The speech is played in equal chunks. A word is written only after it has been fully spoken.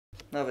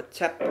Another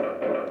tap.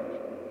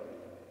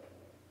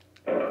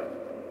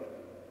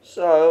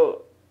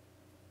 So,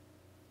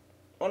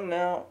 on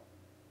now.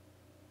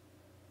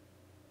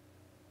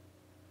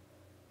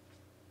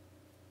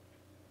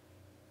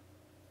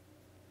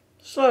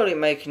 Slowly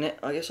making it.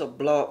 I guess I'll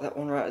blow up that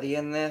one right at the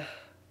end there.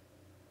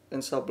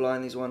 Then start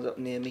blowing these ones up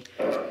near me.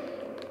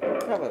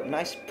 Have a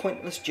nice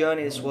pointless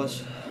journey this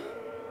was.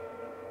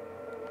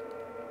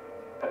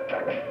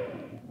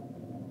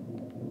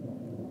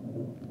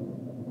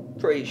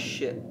 Pretty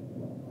shit.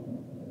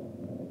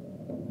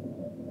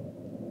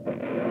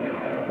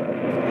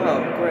 Oh,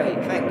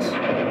 great, thanks.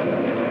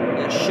 You're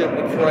gonna shoot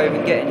me before I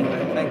even get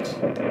anywhere, thanks.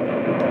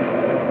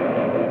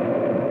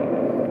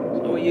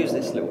 So we'll use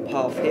this little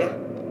path here.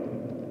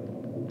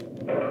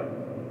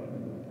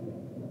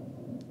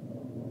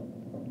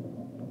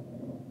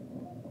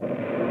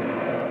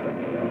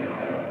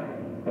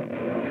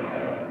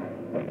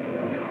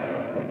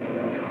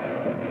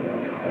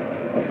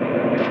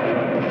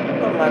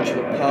 Not much of a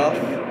path.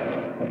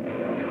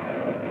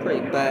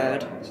 Pretty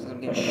bad, since I'm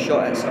getting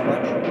shot at so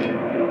much.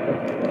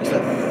 Where's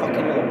that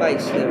fucking little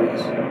base? There it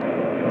is.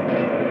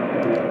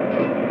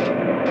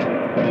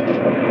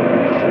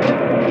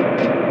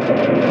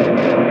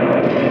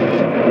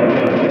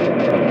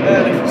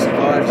 Well, if he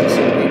survives, this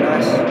will be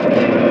nice.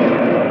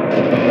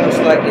 Most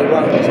likely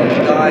one is going to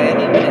die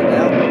any minute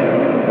now.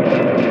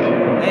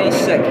 Any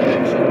second,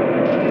 actually.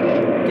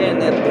 Get in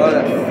there, blow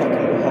that fucking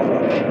little hole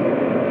up.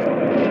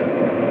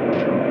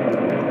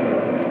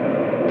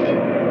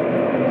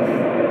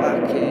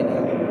 Okay,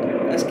 now.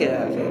 Let's get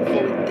out of here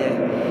before we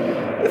dare.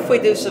 If we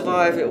do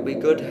survive, it'll be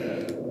good.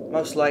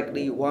 Most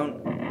likely you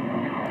won't.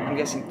 I'm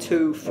guessing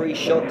 2 free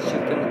shots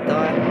you're gonna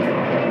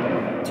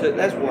die. 2,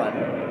 there's one.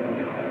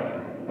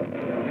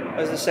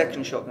 Where's the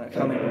second shot gonna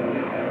come in?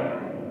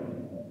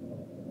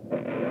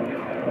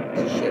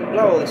 Shit,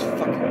 blow all this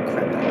fucking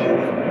crap out of the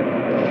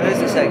way. There's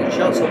the second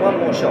shot, so one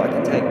more shot I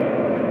can take.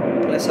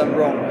 Unless I'm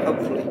wrong,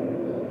 hopefully.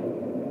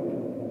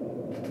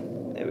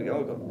 There we go,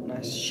 we've got a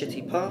nice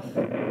shitty path.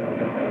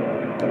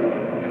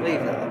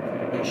 Leave that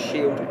up, your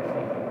shield.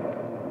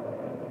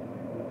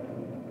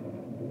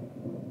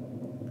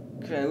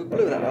 Okay, we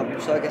blew that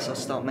up, so I guess I'll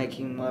start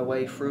making my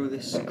way through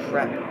this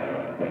crap.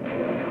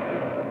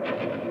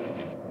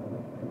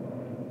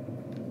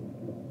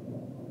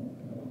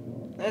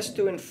 Let's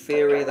do in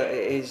theory that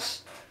it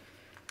is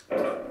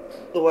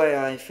the way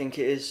I think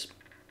it is.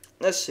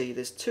 Let's see,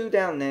 there's 2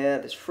 down there,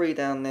 there's 3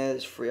 down there,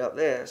 there's 3 up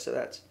there, so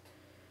that's...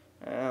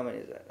 how many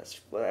is that?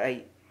 That's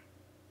 8.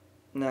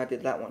 No, I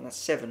did that one, that's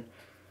 7.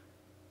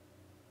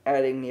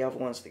 Adding the other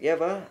ones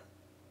together.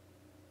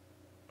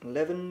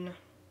 11...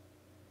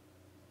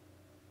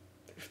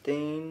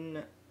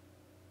 15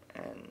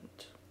 and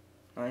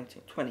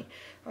 19, 20.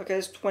 Okay,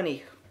 there's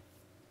 20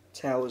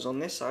 towers on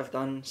this. I've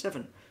done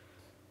 7.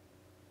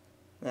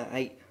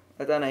 8.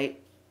 I've done 8.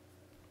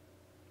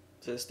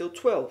 So there's still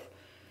 12.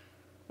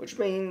 Which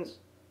means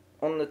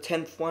on the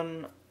 10th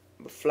one,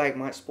 the flag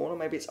might spawn, or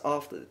maybe it's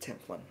after the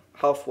 10th one.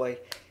 Halfway.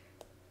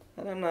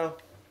 I don't know.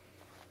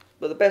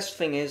 But the best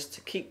thing is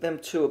to keep them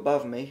 2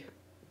 above me.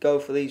 Go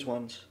for these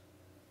ones.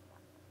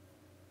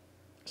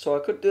 So I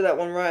could do that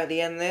one right at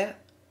the end there.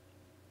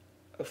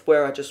 Of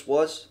where I just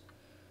was,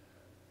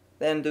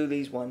 then do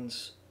these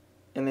ones,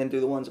 and then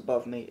do the ones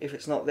above me. If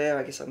it's not there,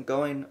 I guess I'm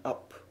going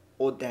up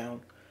or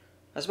down.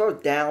 I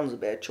suppose down's a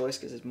better choice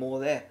because there's more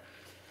there.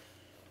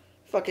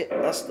 Fuck it,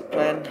 that's the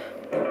plan.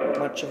 Not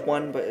much of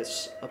one, but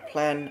it's a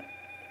plan.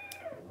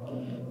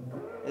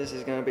 This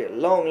is going to be a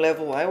long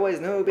level. I always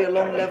knew it would be a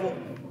long level,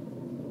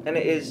 and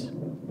it is.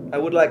 I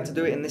would like to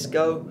do it in this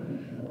go,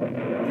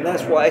 and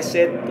that's why I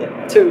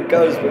said 2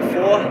 goes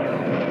before.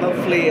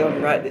 Hopefully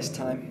I'm right this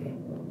time.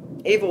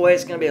 Either way,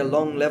 it's going to be a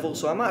long level,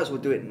 so I might as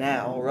well do it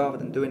now rather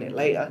than doing it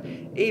later.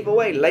 Either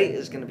way, later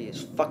is going to be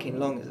as fucking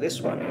long as this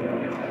one.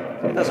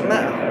 It doesn't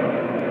matter.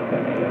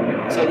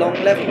 It's a long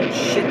level. It's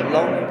shit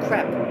long and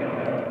crap.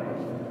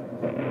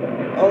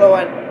 Although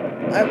I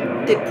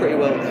did pretty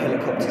well with the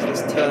helicopters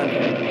this turn.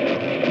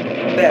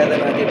 Better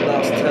than I did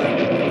last turn,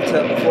 the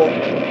turn before.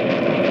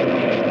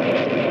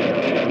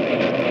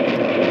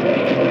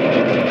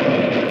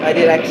 I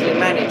did actually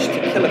manage to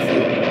kill a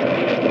few.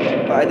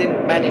 But I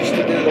didn't manage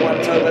to do the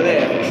ones over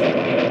there, so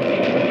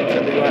it's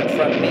going to be right in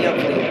front of me.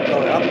 Hopefully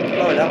blow it up,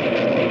 blow it up,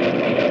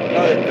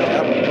 blow it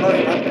up, blow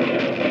it up,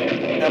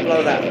 now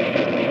blow that.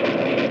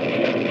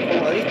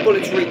 Oh, are these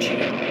bullets reaching?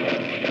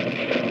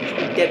 Should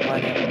be dead by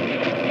now.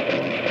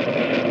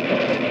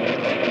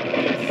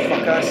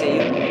 Fuck, I see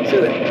you.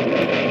 Shoot him.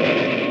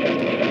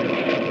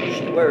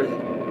 Shit, where is he?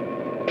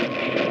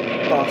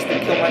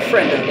 Bastard killed my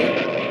friend earlier.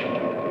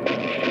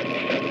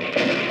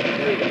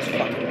 There he goes,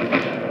 fuck him.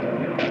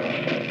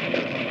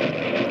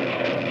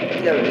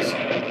 There it is.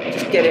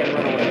 Just get it and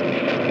run away.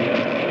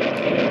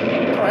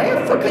 Alright, how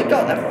the fuck they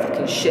got that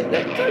fucking shit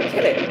there? Go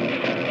kill it.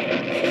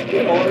 Just get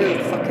them all the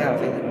fuck out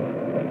of here then.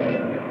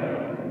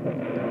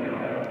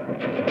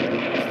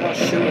 Start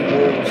shooting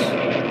walls.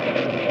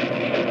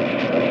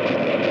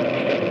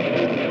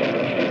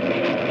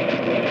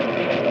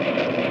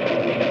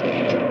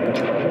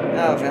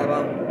 Out of ammo.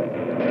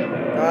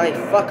 Right,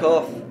 fuck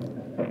off.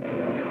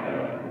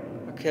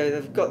 Okay,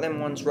 they've got them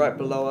ones right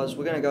below us.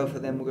 We're gonna go for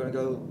them. We're gonna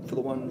go for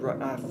the one right.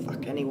 Ah,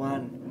 fuck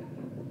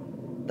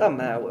anyone. Doesn't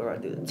matter where I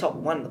do. The top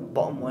one, the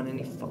bottom one,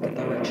 any fucking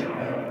direction.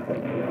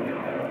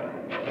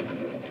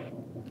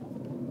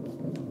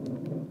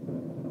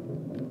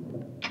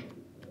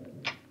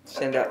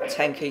 Send out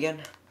tank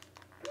again.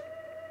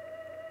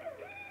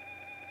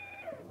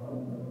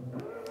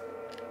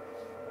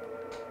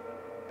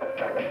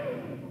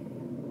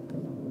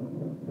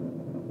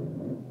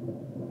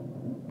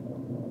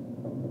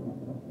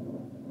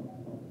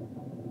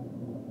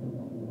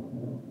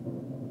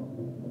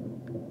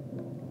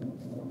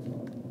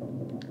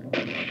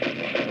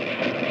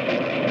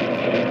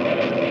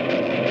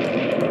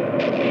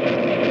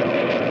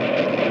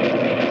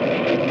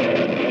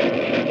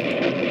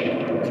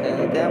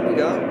 Down we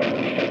go.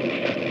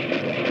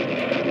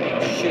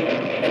 Shoot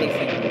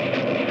anything.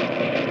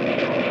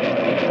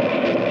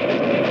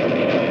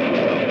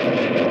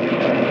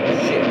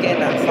 Shit, get in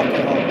that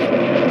fucking hole.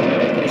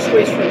 Can you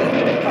squeeze through there?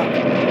 Fuck.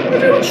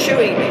 Everyone's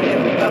shooting me.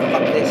 Oh,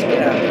 fuck this.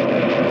 Get out.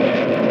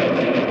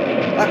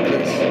 Fuck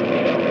this.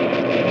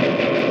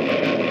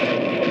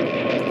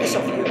 Piss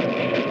off you.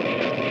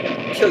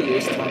 Kill you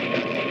this time.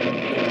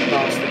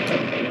 Bastard.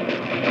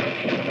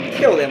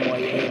 Kill them while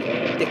you're here.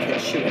 Dickhead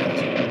shooting us.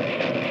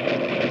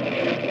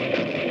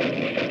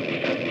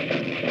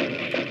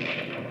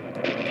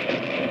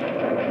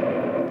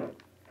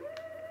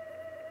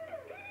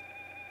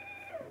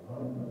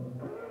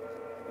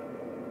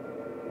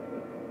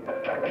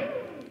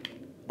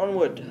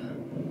 Onward.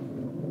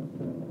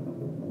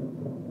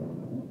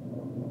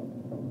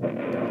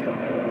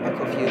 Back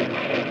off you.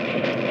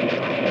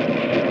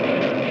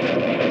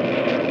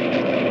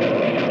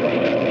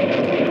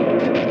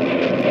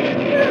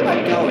 Where am I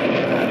going?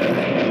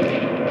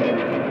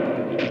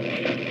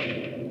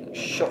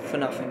 Shot for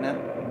nothing now.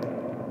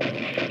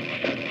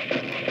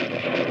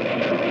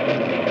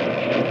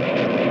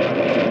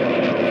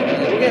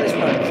 We'll get this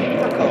one.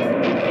 Fuck off.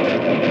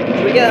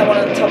 Should we get that one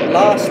on the top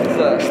last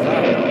first? I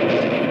don't know.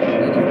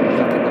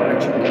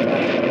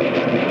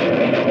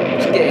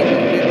 Just get in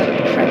there, let it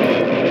crack.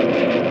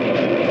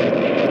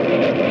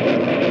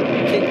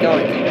 Keep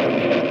going, keep going.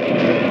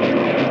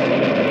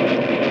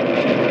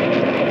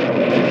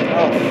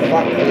 Oh,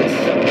 fuck this.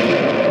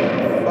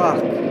 Fuck.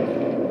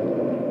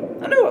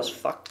 I knew I was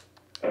fucked.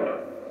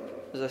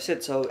 As I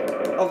said so,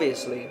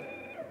 obviously.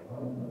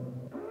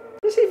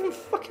 Is it even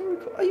fucking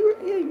record? Are you?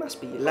 Yeah, you must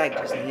be. You lagged,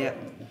 isn't it? Yeah.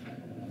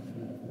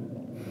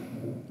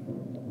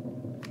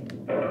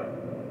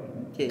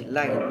 Yeah,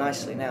 lagging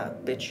nicely now,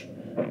 bitch.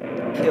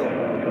 Kill,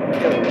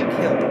 kill,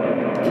 kill,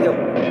 kill.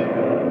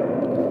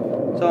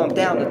 So I'm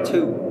down to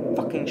 2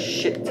 fucking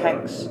shit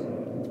tanks.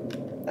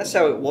 That's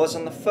how it was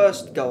on the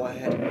first go I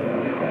had.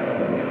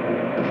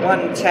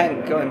 1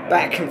 tank going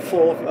back and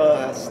forth. Oh,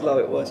 how slow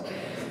it was.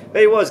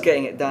 But he was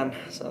getting it done,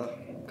 so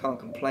can't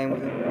complain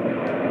with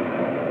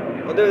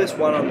him. We'll do this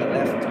one on the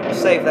left. We'll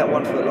save that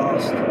one for the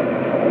last.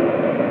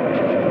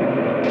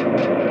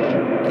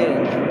 Get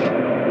in there.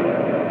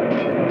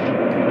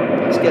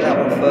 Let's get that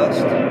one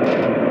first.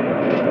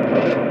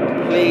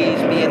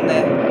 Please be in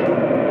there.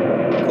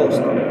 Of course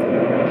not.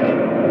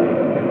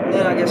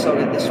 Then I guess I'll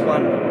get this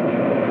one.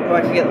 Or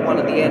I can get the one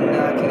at the end.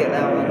 I can get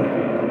that one.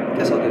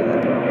 Guess I'll do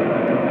that.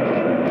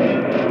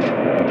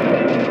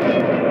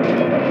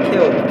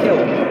 Kill, kill,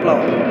 blow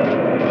up.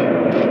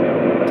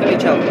 Kill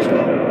each other as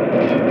well.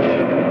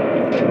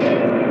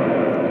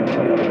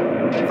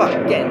 Fuck,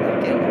 get in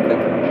there,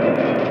 quick.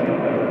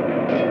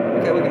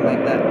 Okay, we can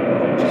make that.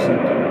 Just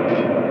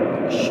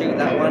shoot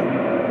that one.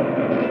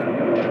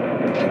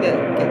 Get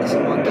this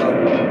in one go.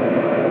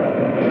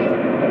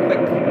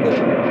 Quick, good.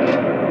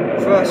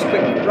 First,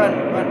 quick, run.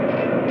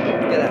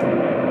 Get out.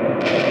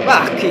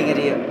 Fucking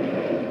idiot.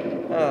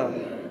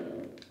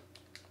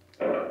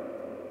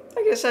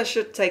 I guess I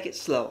should take it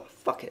slow.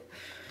 Fuck it.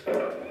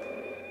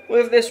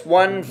 With this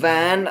one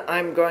van,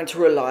 I'm going to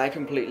rely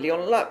completely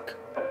on luck.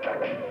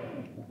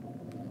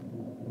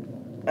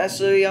 That's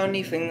the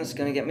only thing that's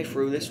going to get me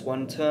through this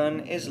one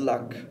turn is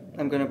luck.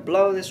 I'm going to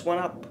blow this one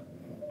up.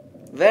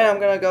 Then I'm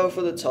going to go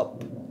for the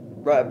top.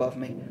 Right above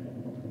me.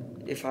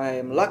 If I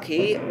am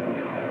lucky,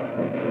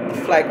 the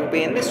flag will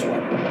be in this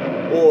one.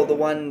 Or the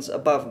ones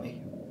above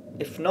me.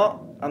 If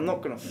not, I'm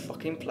not going to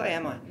fucking play,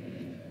 am I?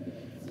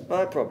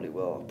 Well, I probably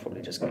will. I'll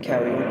probably just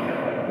carry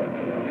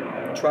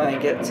on. Try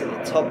and get to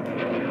the top.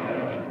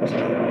 So,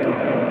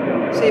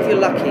 see if you're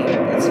lucky.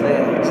 It's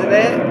there. Is it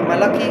there? Am I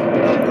lucky? No,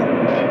 I'm not.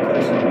 Of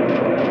course.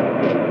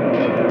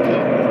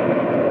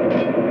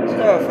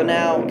 So for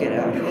now, get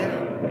out of here.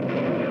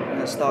 I'm going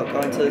to start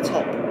going to the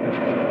top.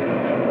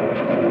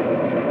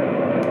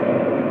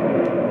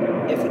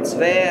 If it's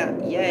there,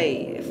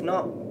 yay. If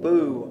not,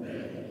 boo.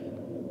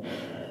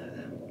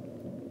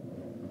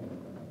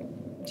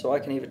 So I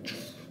can either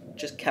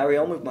just carry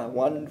on with my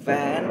one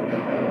van,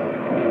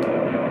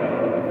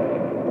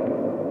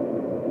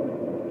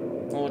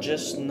 or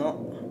just not.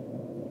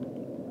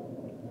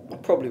 I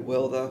probably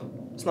will though.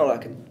 It's not like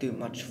I can do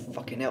much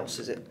fucking else,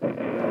 is it?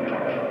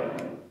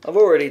 I've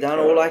already done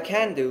all I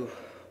can do.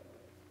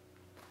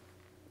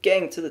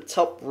 getting to the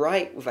top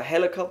right with a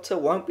helicopter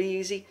won't be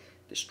easy.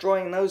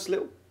 Destroying those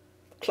little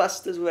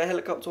clusters with a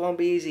helicopter won't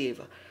be easy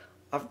either.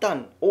 I've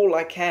done all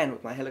I can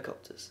with my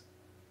helicopters.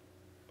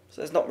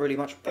 So there's not really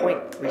much point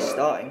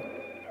restarting.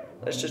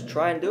 Let's just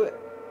try and do it.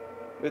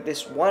 With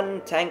this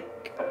one tank,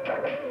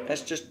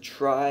 let's just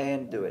try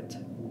and do it.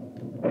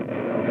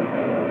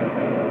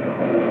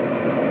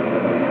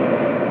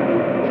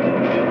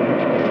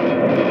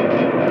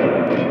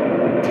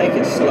 Take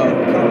it slow,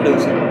 can't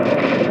lose it.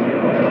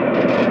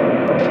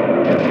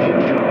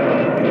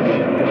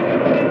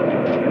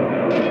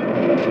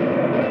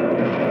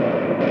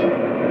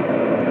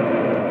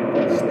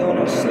 Still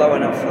not slow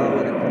enough, though.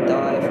 We're going to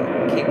die if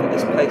I keep at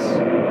this pace.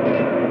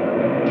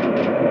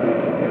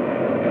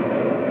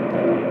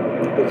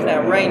 We can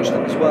outrange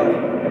them as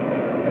well.